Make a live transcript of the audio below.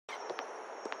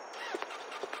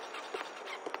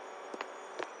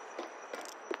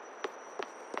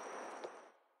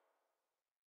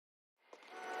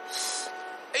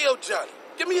Johnny.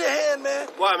 Give me a hand, man.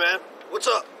 Why, man? What's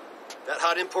up? That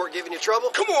hot import giving you trouble?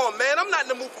 Come on, man. I'm not in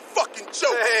the mood for fucking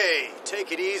jokes. Hey,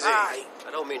 take it easy. Aye.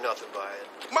 I don't mean nothing by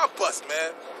it. My bus,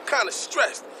 man. I'm kind of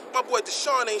stressed. My boy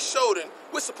Deshaun ain't showed, and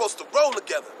we're supposed to roll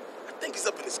together. I think he's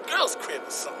up in his girl's crib or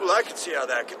something. Well, I can see how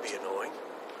that could be annoying.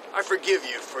 I forgive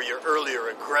you for your earlier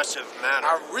aggressive manner.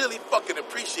 I really fucking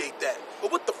appreciate that.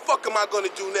 But what the fuck am I gonna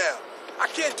do now? I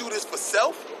can't do this for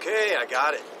self. Okay, I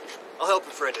got it. I'll help a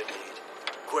friend in need.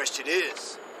 Question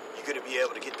is, you gonna be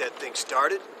able to get that thing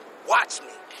started? Watch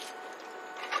me.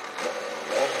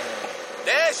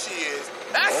 There she is.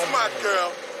 That's my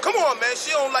girl. Come on, man.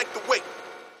 She don't like the wait.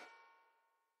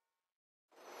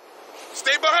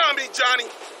 Stay behind me, Johnny.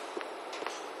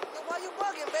 Why you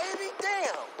bugging, baby?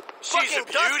 Damn. She's a Fucking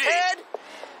beauty. dusthead.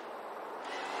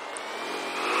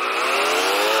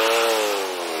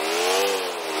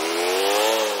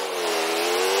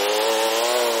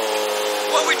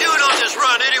 What we doing on this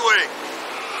run, anyway?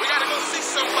 We gotta go see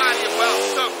somebody about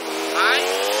something, all right?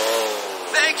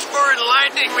 Thanks for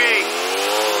enlightening me.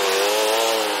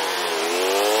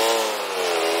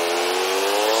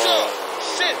 Sure.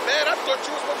 Shit, man. I thought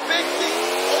you was my big D.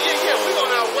 Oh, yeah, we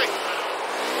on our way.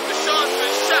 Deshaun's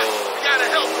been shot. We gotta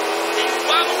help him. Can you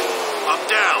follow me? I'm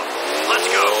down. Let's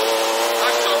go. I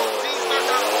told him D's not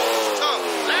gonna hold his tongue.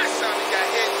 Last time he got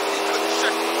hit, he couldn't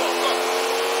shut the fuck up.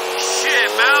 Shit,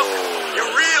 Malk.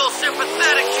 You're real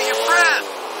sympathetic to your friend.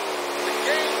 The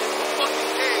game is the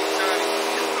fucking game, Johnny.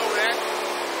 You know that.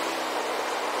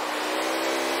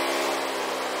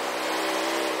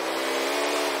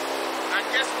 I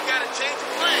guess we gotta change the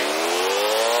plan.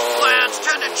 Plans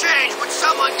tend to change when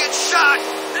someone gets shot.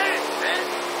 Damn, man.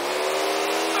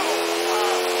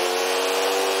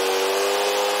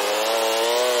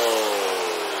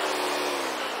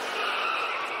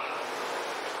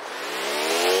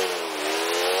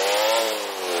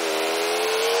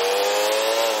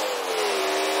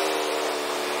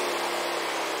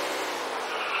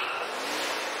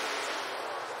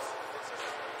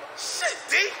 Shit,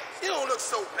 D. You don't look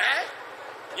so bad.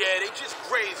 Yeah, they just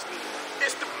grazed me.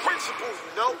 It's the principles,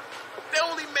 you know? They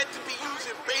only meant to be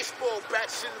using baseball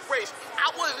bats in the race.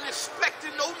 I wasn't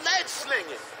expecting no lead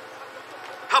slinging.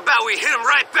 How about we hit him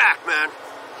right back, man?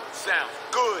 Sounds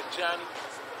good, Johnny.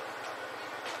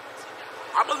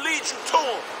 I'ma lead you to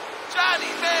him. Johnny,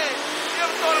 man, you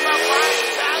ever thought about buying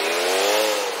Johnny?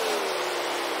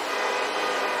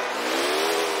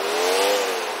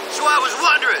 So I was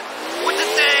wondering, what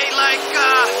did they,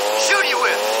 shoot you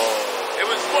with? It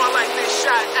was more like they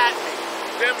shot at me.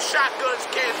 Them shotguns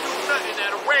can't do nothing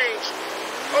at a range.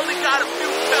 Only got a few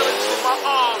pellets in my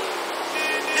arm.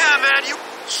 Yeah, man, you...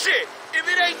 Shit, if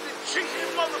it ain't the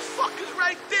cheating motherfuckers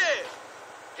right there.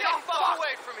 Get the fuck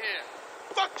away from here.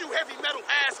 Fuck you, heavy metal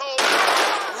asshole.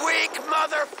 Weak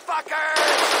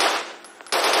motherfuckers!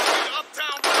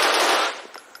 Uptown motherfucker.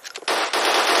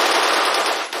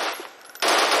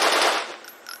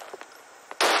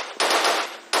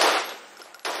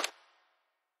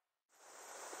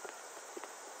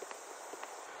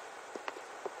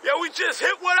 Yeah, we just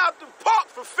hit one out the park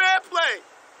for fair play.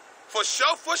 For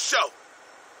sure, for sure.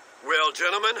 Well,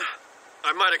 gentlemen,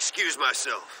 I might excuse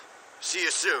myself. See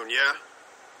you soon, yeah?